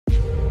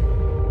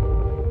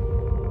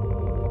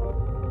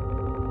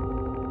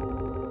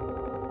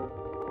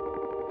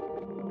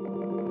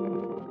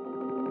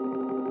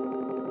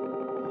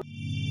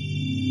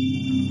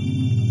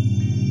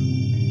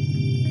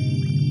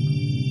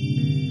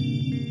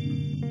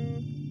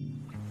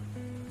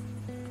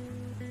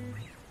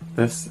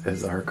This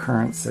is our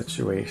current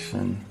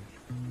situation.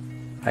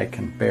 I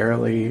can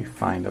barely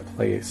find a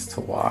place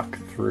to walk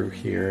through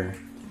here.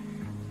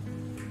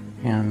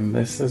 And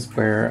this is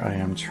where I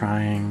am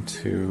trying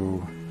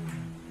to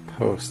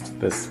post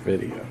this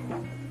video.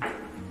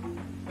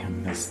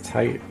 In this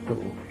tight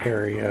little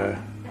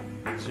area.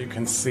 As you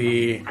can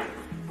see,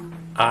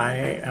 I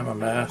am a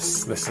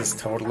mess. This is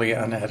totally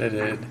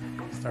unedited.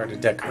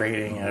 Started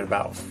decorating at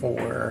about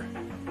 4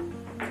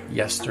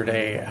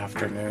 yesterday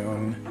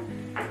afternoon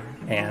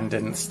and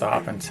didn't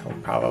stop until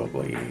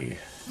probably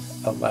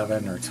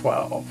 11 or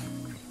 12.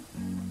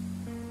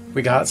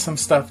 We got some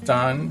stuff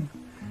done,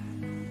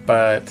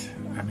 but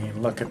I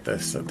mean, look at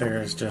this.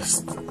 There's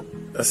just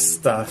the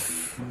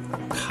stuff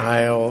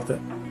piled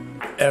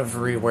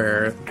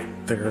everywhere.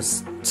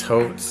 There's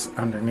totes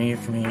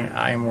underneath me.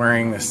 I'm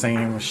wearing the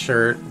same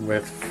shirt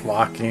with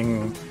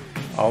flocking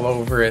all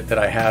over it that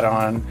I had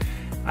on.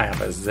 I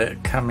have a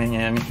zit coming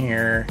in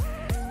here.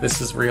 This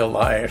is real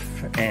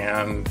life,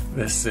 and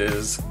this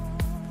is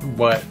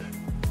what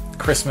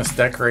Christmas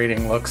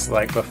decorating looks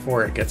like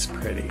before it gets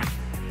pretty.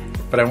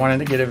 But I wanted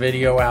to get a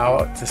video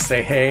out to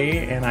say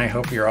hey, and I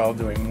hope you're all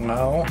doing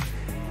well.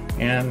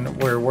 And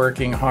we're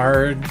working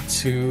hard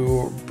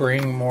to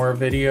bring more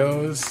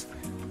videos.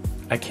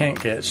 I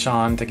can't get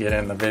Sean to get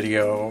in the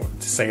video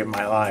to save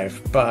my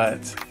life,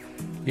 but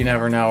you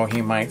never know,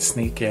 he might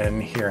sneak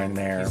in here and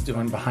there. He's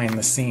doing behind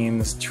the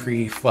scenes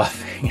tree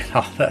fluffing and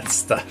all that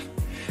stuff.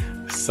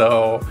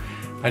 So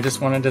I just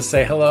wanted to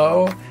say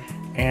hello,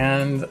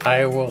 and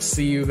I will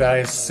see you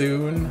guys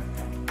soon.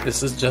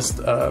 This is just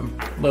a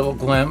little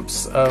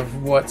glimpse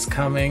of what's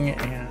coming,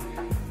 and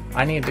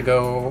I need to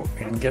go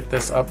and get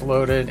this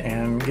uploaded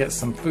and get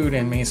some food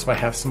in me so I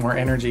have some more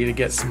energy to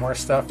get some more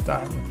stuff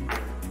done.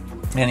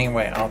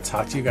 Anyway, I'll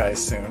talk to you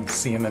guys soon.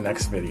 See you in the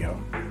next video.